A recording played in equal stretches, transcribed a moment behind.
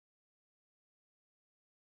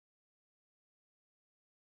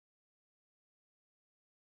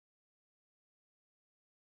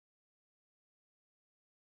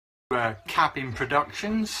Cabin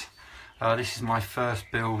Productions. This is my first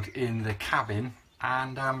build in the cabin,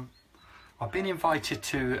 and I've been invited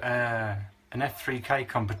to an F3K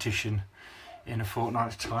competition in a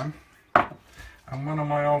fortnight's time, and one of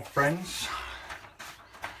my old friends,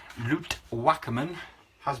 Loet Wakkerman,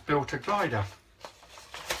 has built a glider.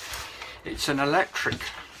 It's an electric,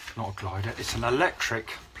 not a glider, it's an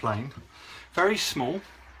electric plane, very small,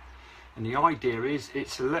 and the idea is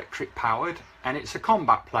it's electric powered and it's a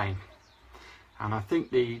combat plane. And I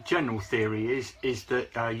think the general theory is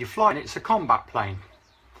that you fly, and it's a combat plane.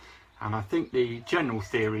 And I think the general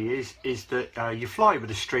theory is that you fly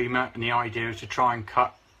with a streamer, and the idea is to try and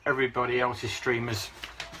cut everybody else's streamers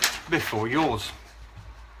before yours.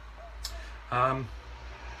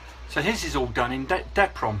 So his is all done in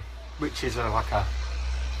Depron, which is like a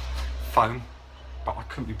foam, but I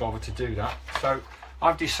couldn't be bothered to do that. So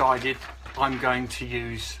I've decided I'm going to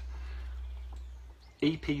use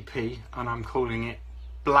EPP, and I'm calling it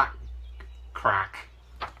Black Krak.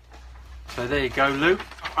 So there you go, Lou.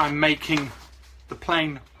 I'm making the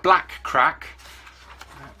plane Black Krak.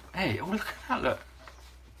 Hey, oh, look at that, look.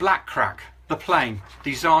 Black Krak, the plane,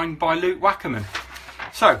 designed by Loet Wakkerman.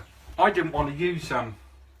 So I didn't want to use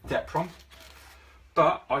Depron,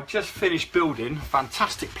 but I just finished building a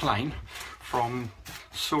fantastic plane from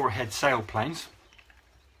Soar sailplanes,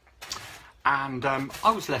 and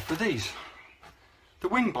I was left with these, the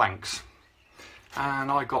wing blanks, and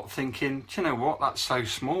I got thinking, do you know what, that's so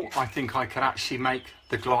small, I think I could actually make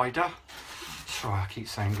the glider, sorry I keep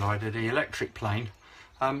saying glider, the electric plane,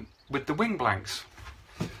 with the wing blanks.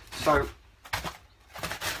 So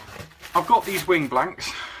I've got these wing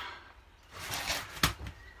blanks,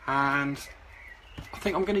 and I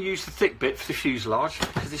think I'm going to use the thick bit for the fuselage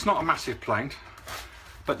because it's not a massive plane,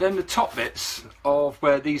 but then the top bits of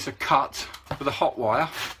where these are cut with a hot wire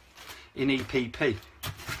in EPP.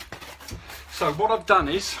 So what I've done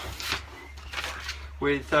is,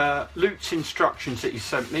 with Loet's instructions that he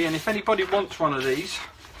sent me, and if anybody wants one of these,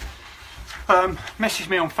 message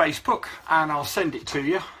me on Facebook and I'll send it to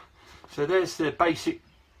you. So there's the basic,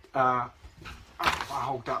 I'll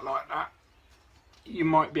hold that like that. You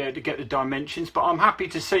might be able to get the dimensions, but I'm happy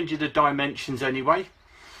to send you the dimensions anyway.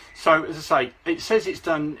 So as I say, it says it's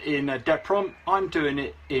done in Depron. I'm doing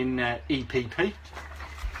it in EPP.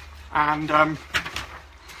 And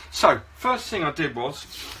so first thing I did was,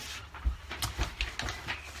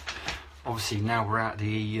 obviously now we're out of the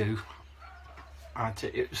EU,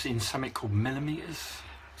 it was in something called millimeters,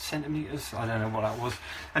 centimeters, I don't know what that was.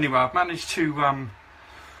 Anyway, I've managed to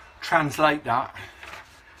translate that.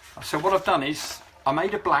 So what I've done is I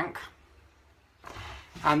made a blank,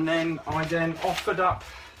 and then I offered up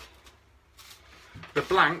the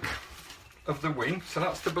blank of the wing. So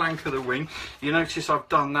that's the blank of the wing. You notice I've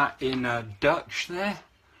done that in Dutch there.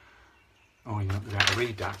 Oh, you're not going to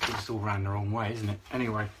read that because it's all ran the wrong way, isn't it?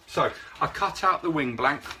 Anyway, so I cut out the wing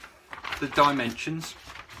blank, the dimensions,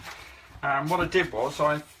 and what I did was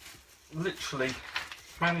I literally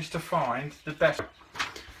managed to find the best.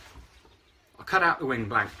 I cut out the wing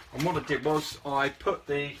blank, and what I did was I put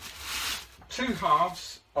the two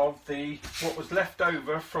halves of what was left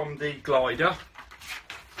over from the glider,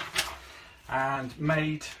 and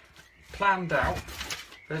planned out,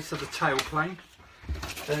 there's the tail plane,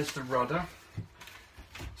 there's the rudder,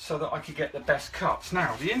 so that I could get the best cuts.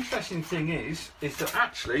 Now the interesting thing is that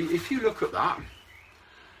actually if you look at that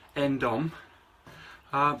end on,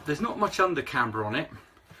 there's not much under camber on it,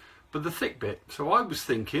 but the thick bit. So I was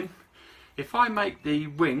thinking, if I make the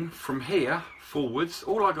wing from here forwards,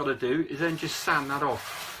 all I got to do is then just sand that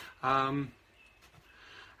off, so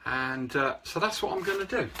that's what I'm going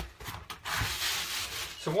to do.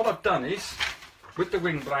 So what I've done is, with the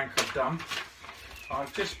wing blank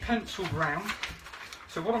I've just penciled round.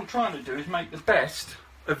 So what I'm trying to do is make the best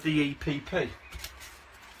of the EPP.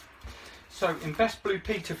 So in best Blue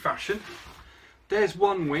Peter fashion, there's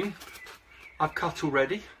one wing I've cut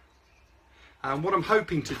already. And what I'm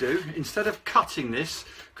hoping to do, instead of cutting this,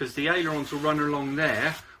 because the ailerons will run along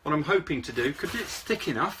there, what I'm hoping to do, because it's thick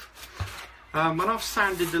enough, when I've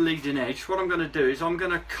sanded the leading edge, what I'm going to do is I'm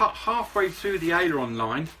going to cut halfway through the aileron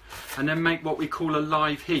line and then make what we call a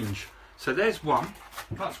live hinge. So there's one,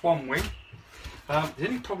 that's one wing. The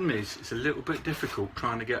only problem is it's a little bit difficult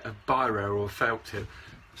trying to get a biro or a felt tip.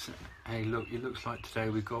 So, hey look, it looks like today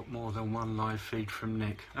we've got more than one live feed from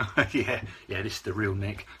Nick. yeah, this is the real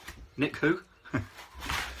Nick. Nick who?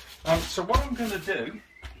 So what I'm going to do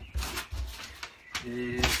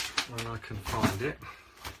is, when I can find it,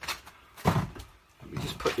 let me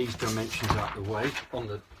just put these dimensions out of the way on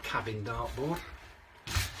the cabin dartboard,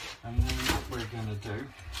 and then what we're going to do,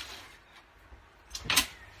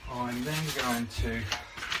 I'm then going to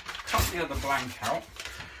cut the other blank out,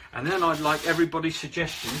 and then I'd like everybody's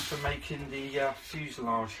suggestions for making the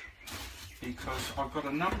fuselage, because I've got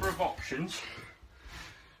a number of options.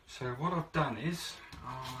 So what I've done is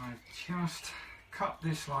I just cut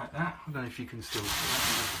this like that. I don't know if you can still see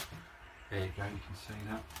that. There you go, you can see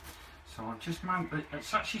that. So I've just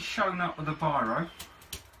it's actually shown up with a biro.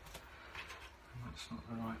 That's not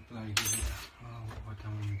the right blade, is it? Oh, what have I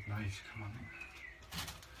done with the blades? Come on in.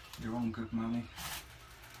 You're on good money.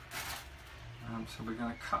 So we're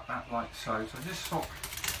going to cut that like so. So I just thought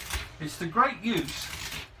it's the great use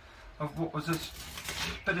of what was a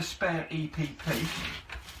bit of spare EPP.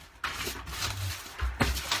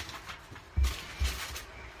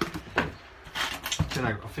 I don't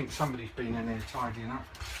know, I think somebody's been in here tidying up.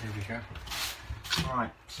 Here we go.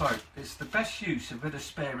 Right, so it's the best use of a bit of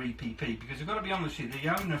spare EPP, because I've got to be honest with you,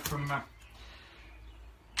 the owner from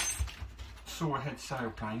Soar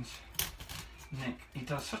sailplanes, Nick, he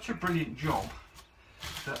does such a brilliant job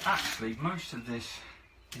that actually most of this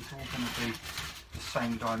is all going to be the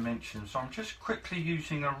same dimension. So I'm just quickly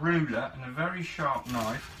using a ruler and a very sharp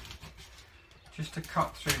knife just to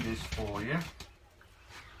cut through this for you.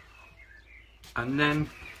 And then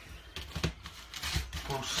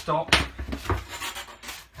we'll stop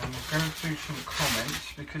and we'll go through some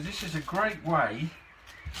comments, because this is a great way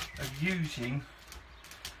of using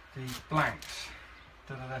the blanks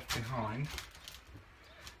that are left behind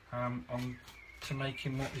to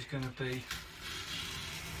making what is going to be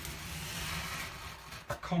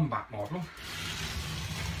a combat model.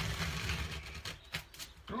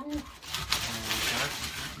 Ooh, there we go.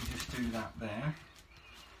 Let me just do that there.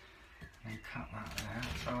 And cut that there.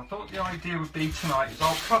 So I thought the idea would be tonight is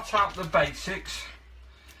I'll cut out the basics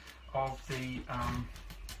of the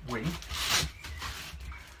wing,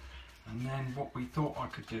 and then what we thought I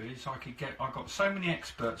could do is I got so many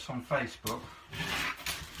experts on Facebook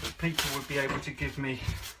that people would be able to give me,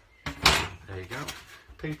 there you go,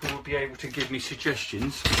 people would be able to give me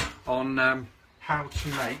suggestions on how to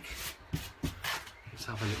make. Let's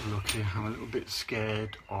have a little look here. I'm a little bit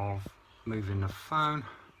scared of moving the phone.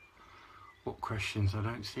 What questions? I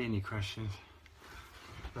don't see any questions.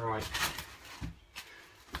 Right,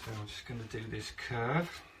 so I'm just going to do this curve.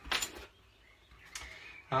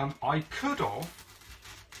 I could have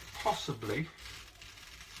possibly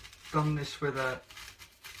done this with a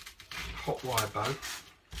hot wire bow,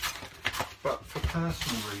 but for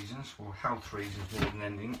personal reasons, or health reasons more than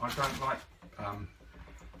anything, I don't like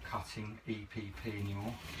cutting EPP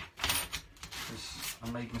anymore, because I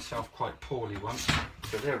made myself quite poorly once.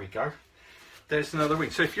 So there we go. There's another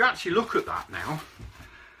wing. So if you actually look at that now,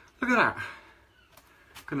 look at that.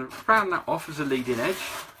 I'm going to round that off as a leading edge.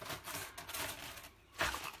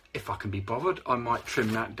 If I can be bothered, I might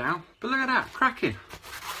trim that down. But look at that, cracking.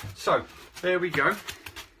 So there we go.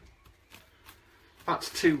 That's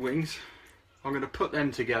two wings. I'm going to put them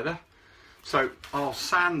together. So I'll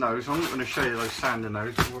sand those. I'm not going to show you those sanding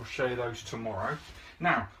those. We'll show you those tomorrow.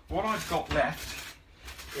 Now, what I've got left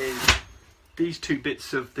is these two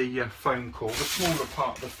bits of the foam core, the smaller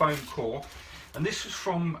part of the foam core, and this is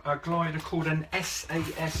from a glider called an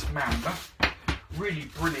SAS Mamba, really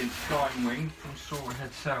brilliant flying wing from Soar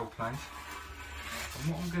sailplanes.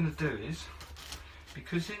 And what I'm going to do is,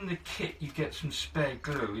 because in the kit you get some spare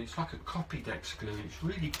glue, it's like a Copydex glue, it's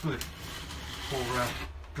really good for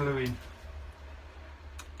gluing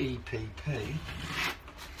EPP.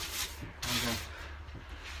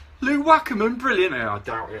 Loet Wakkerman, brilliant. Oh, I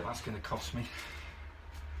doubt it, that's going to cost me.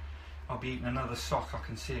 I'll be eating another sock, I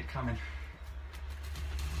can see it coming.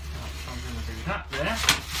 Right, so I'm going to do that there.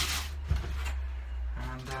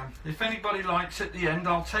 And if anybody likes at the end,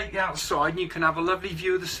 I'll take you outside and you can have a lovely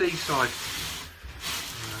view of the seaside.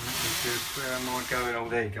 Where am I going? Oh,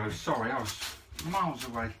 there you go. Sorry, I was miles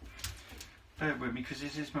away. Bear with me, because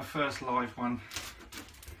this is my first live one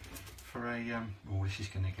for a... oh, this is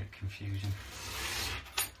going to get confusing.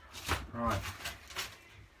 Right,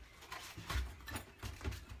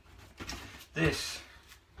 this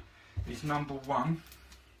is number one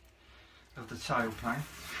of the tailplane.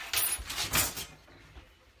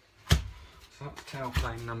 So that's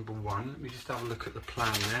tailplane number one. Let me just have a look at the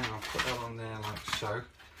plan there. I'll put that on there like so.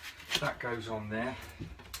 That goes on there.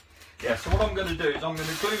 Yeah, so what I'm going to do is I'm going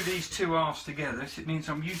to glue these two halves together. So it means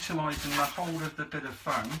I'm utilising the whole of the bit of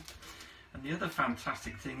foam. And the other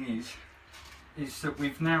fantastic thing is that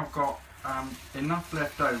we've now got enough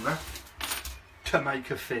left over to make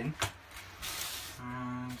a fin.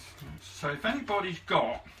 And so if anybody's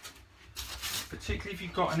got, particularly if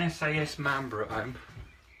you've got an SAS Mamba at home,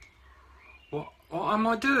 what am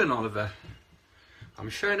I doing, Oliver? I'm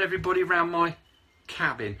showing everybody around my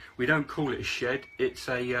cabin. We don't call it a shed, it's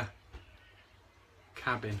a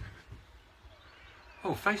cabin.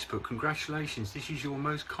 Oh, Facebook, congratulations, this is your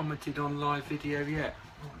most commented on live video yet.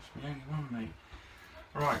 Oh, it's the only one, mate.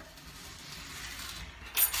 Right,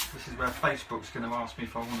 this is where Facebook's going to ask me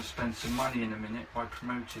if I want to spend some money in a minute by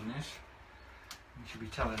promoting this. You should be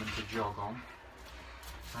telling them to jog on.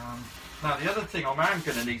 Now the other thing I am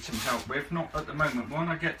going to need some help with, not at the moment, when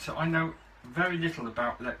I get to, I know very little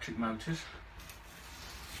about electric motors.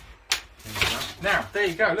 There you go. Now, there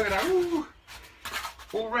you go, look at that. Ooh,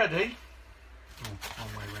 already. Oh,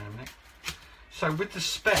 one way around there. So with the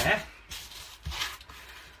spare,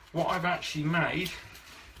 what I've actually made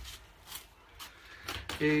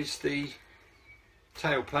is the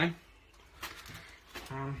tailplane.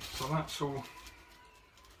 So that's all.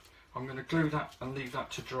 I'm going to glue that and leave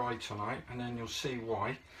that to dry tonight, and then you'll see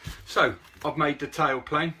why. So I've made the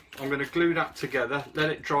tailplane. I'm going to glue that together, let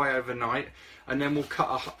it dry overnight, and then we'll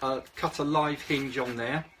cut a live hinge on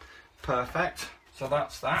there. Perfect. So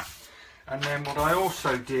that's that. And then what I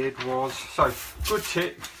also did was, so good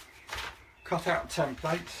tip, cut out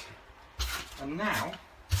templates, and now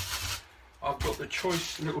I've got the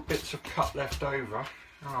choice little bits of cut left over.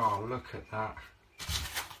 Oh, look at that.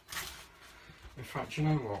 In fact, you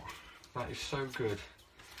know what? That is so good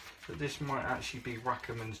that this might actually be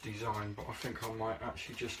Wakkerman's design, but I think I might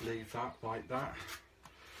actually just leave that like that.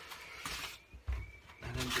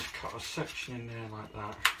 And then just cut a section in there like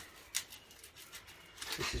that.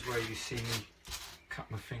 This is where you see me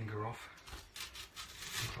cut my finger off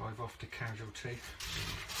and drive off to casualty.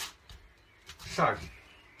 So,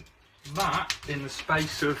 that in the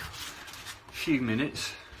space of a few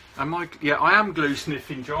minutes. Yeah, I am glue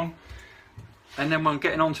sniffing, John. And then I'm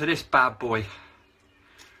getting onto this bad boy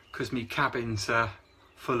because my cabin's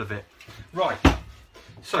full of it. Right,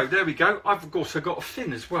 so there we go. I've also got a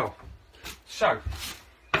fin as well. So,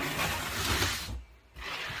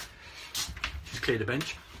 just clear the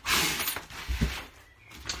bench.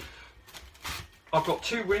 I've got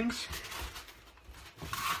two wings.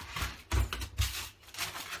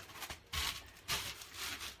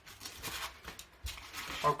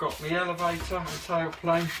 I've got the elevator and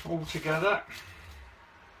tailplane all together.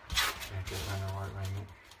 Get that the right way, mate.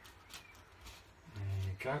 There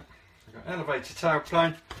you go. I've got elevator,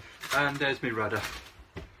 tailplane, and there's my rudder.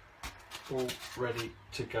 All ready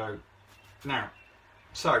to go. Now,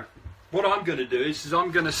 so what I'm going to do is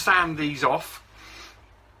I'm going to sand these off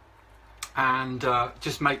and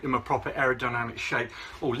just make them a proper aerodynamic shape.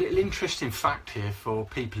 Oh, little interesting fact here for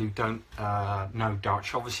people who don't know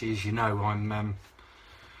Dutch. Obviously, as you know, I'm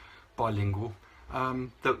bilingual.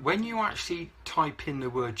 That when you actually type in the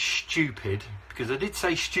word stupid, because I did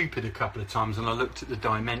say stupid a couple of times and I looked at the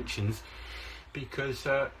dimensions, because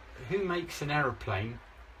who makes an aeroplane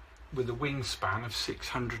with a wingspan of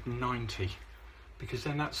 690? Because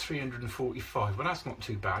then that's 345. Well, that's not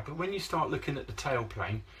too bad, but when you start looking at the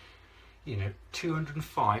tailplane, you know,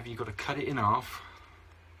 205, you've got to cut it in half.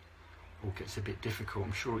 All gets a bit difficult.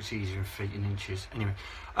 I'm sure it's easier in feet and inches. Anyway,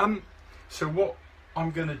 so what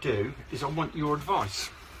I'm going to do is I want your advice,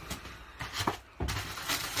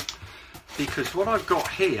 because what I've got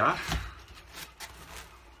here,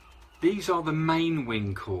 these are the main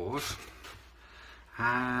wing cores,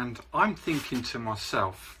 and I'm thinking to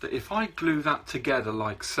myself that if I glue that together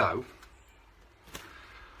like so,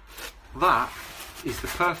 that is the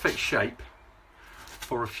perfect shape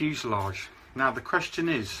for a fuselage. Now the question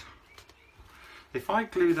is, if I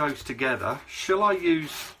glue those together, shall I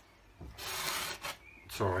use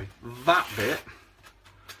that bit,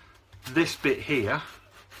 this bit here,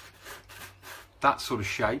 that sort of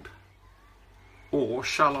shape, or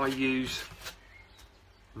shall I use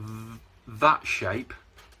that shape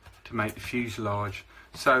to make the fuselage?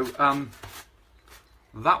 So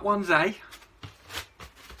that one's A,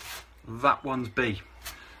 that one's B.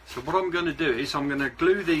 So what I'm going to do is I'm going to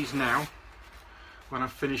glue these now when I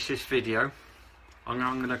finish this video. I'm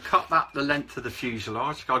going to cut that the length of the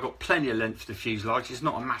fuselage. I've got plenty of length for the fuselage. It's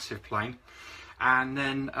not a massive plane. And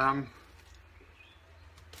then I'd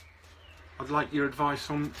like your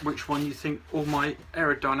advice on which one you think, all my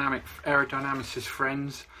aerodynamicist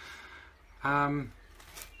friends, have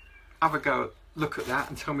a go, look at that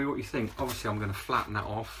and tell me what you think. Obviously I'm going to flatten that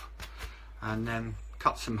off and then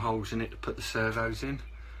cut some holes in it to put the servos in,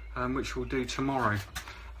 which we'll do tomorrow.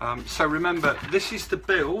 So remember, this is the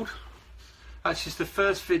build. That's just the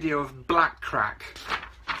first video of Black Krak,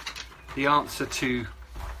 the answer to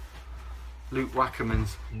Loet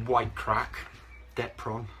Wakkerman's White Krak,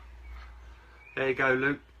 Depron. There you go,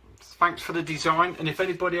 Luke. Thanks for the design, and if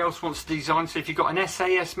anybody else wants to design, so if you've got an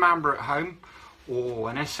SAS Mamba at home, or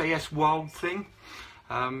an SAS Wild thing,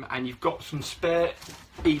 and you've got some spare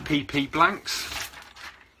EPP blanks,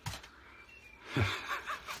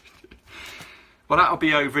 well, that'll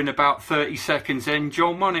be over in about 30 seconds then.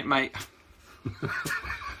 John, on it, mate.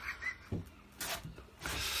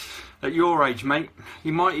 At your age, mate,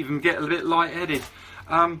 you might even get a bit lightheaded.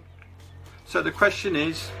 So the question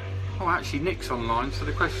is, oh, actually Nick's online, so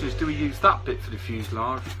the question is, do we use that bit for the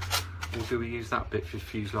fuselage, or do we use that bit for the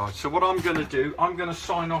fuselage? So what I'm going to do, I'm going to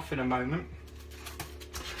sign off in a moment.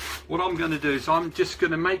 What I'm going to do is I'm just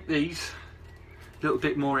going to make these a little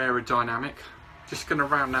bit more aerodynamic. Just going to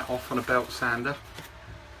round that off on a belt sander.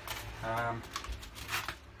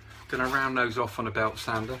 Going to round those off on a belt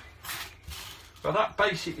sander. Well, that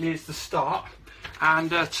basically is the start,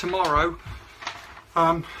 and tomorrow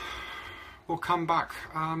we'll come back.